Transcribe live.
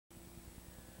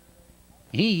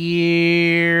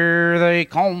Here they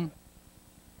come.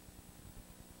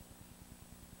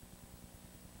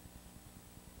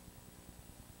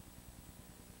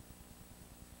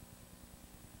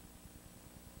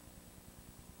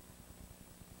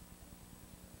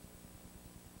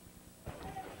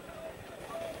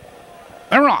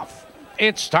 They're off.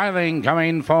 It's styling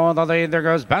coming for the lead. There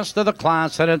goes Best of the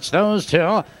Class, and it's those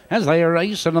two as they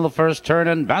race into the first turn.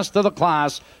 And Best of the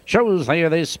Class shows there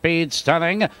the speed.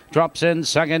 Styling drops in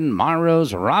second.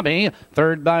 Maro's Robbie,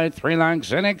 third by 3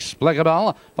 lengths.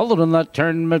 Inexplicable, followed in that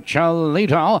turn.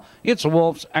 Michelito. It's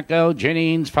Wolf's Echo,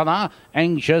 Janine's Fella,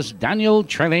 Anxious Daniel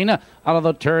trailing out of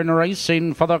the turn,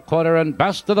 racing for the quarter. And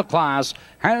Best of the Class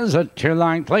has a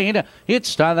 2-length lead. It's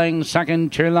styling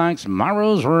second, 2 lengths.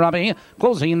 Maro's Robbie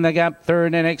closing the gap.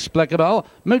 Third, Inexplicable.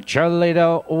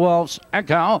 Michelito, Wolf's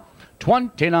Echo.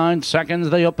 29 seconds,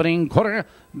 the opening quarter.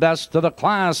 Best of the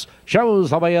Class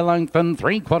shows the way a length and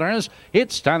 3/4.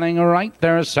 It's standing right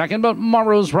there second, but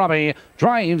Maro's Robbie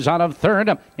drives out of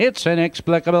third. It's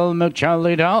Inexplicable,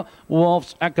 Michelito,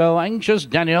 Wolf's Echo, Anxious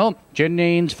Daniel,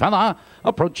 Janine's Fella.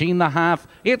 Approaching the half,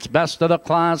 it's Best of the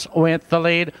Class with the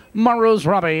lead. Maro's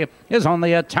Robbie is on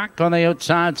the attack on the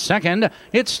outside second.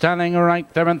 It's standing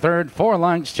right there in third, 4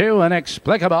 lengths to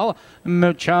Inexplicable,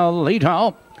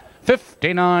 Michelito.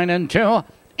 59 and 2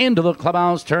 into the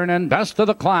clubhouse turn, and Best of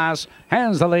the Class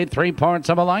has the lead 3/4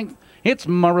 of a length. It's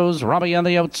Maro's Robbie on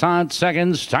the outside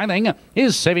second. Styling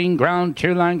is saving ground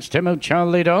 2 lengths to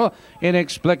Michelito,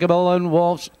 Inexplicable, and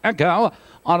Wolf's Echo.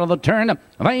 Out of the turn,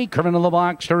 they come into the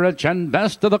box to Rich, and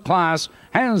Best of the Class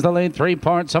has the lead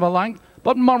 3/4 of a length.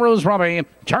 But Maro's Robbie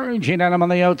charging at him on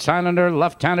the outside under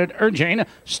left-handed urging.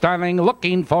 Styling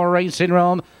looking for racing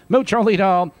room.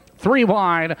 Michelito 3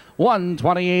 wide,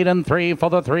 128 and 3 for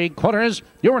the 3/4.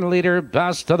 Your leader,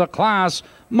 Best of the Class.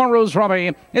 Maro's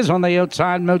Robbie is on the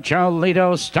outside.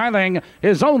 Michelito styling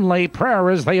his only prayer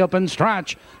as the open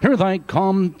stretch. Here they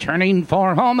come, turning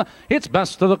for home. It's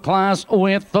Best of the Class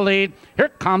with the lead. Here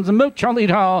comes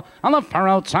Michelito on the far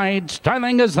outside.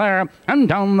 Styling is there, and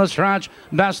down the stretch,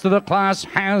 Best of the Class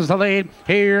has the lead.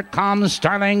 Here comes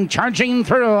Styling charging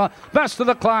through. Best of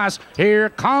the Class, here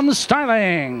comes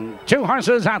Styling. 2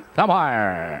 horses at the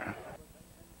wire.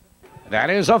 That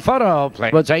is a photo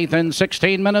play. It's 8th in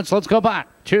 16 minutes. Let's go back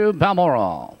to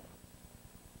Balmoral.